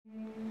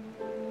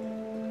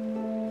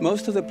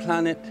Most of the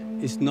planet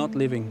is not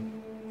living.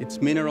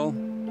 It's mineral,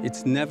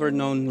 it's never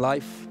known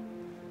life.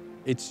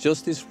 It's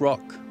just this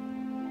rock.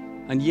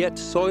 And yet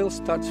soil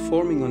starts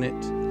forming on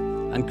it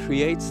and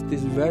creates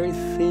this very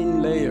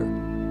thin layer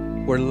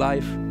where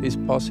life is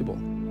possible.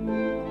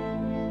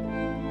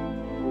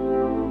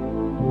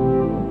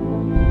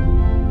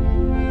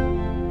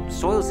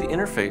 Soil is the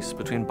interface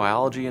between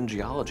biology and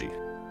geology.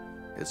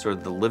 It's sort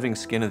of the living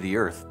skin of the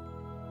earth.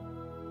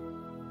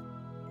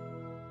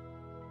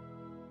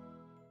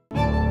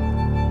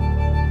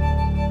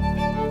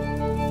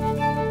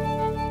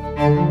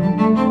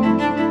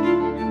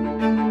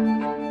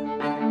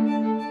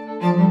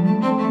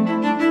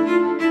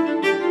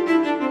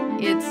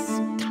 It's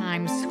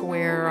Times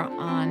Square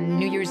on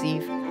New Year's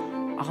Eve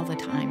all the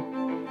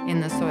time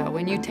in the soil.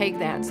 When you take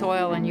that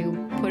soil and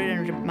you put it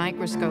under a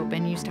microscope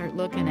and you start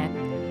looking at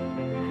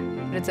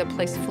it, it's a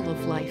place full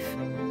of life.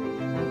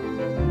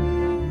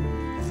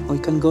 We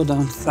can go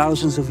down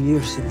thousands of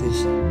years in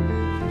this.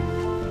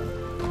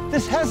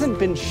 This hasn't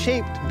been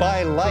shaped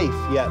by life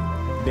yet.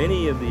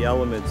 Many of the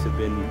elements have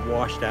been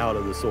washed out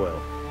of the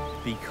soil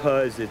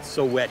because it's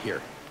so wet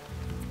here.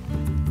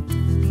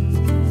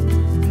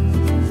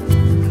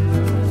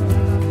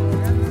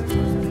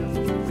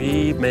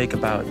 We make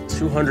about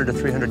 200 to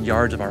 300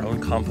 yards of our own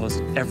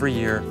compost every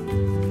year.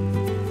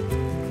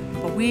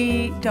 But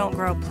we don't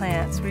grow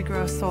plants, we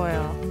grow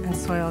soil, and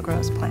soil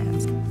grows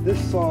plants. This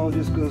soil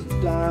just goes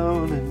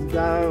down and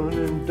down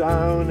and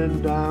down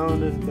and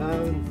down and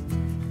down.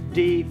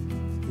 Deep,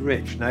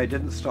 rich. Now, it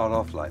didn't start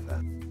off like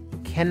that.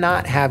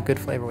 Cannot have good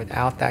flavor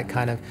without that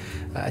kind of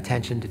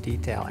attention to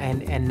detail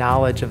and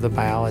knowledge of the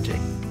biology.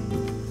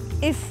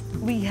 If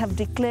we have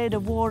declared a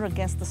war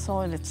against the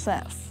soil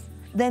itself,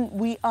 then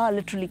we are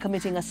literally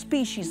committing a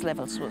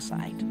species-level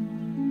suicide.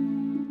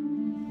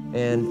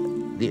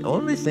 And the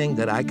only thing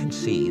that I can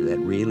see that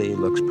really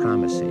looks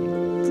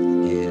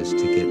promising is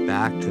to get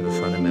back to the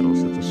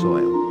fundamentals of the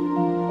soil.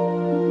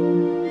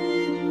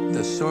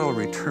 The soil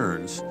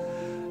returns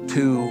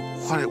to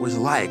what it was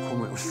like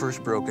when it was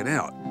first broken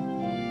out.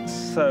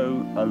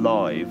 So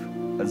alive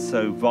and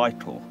so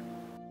vital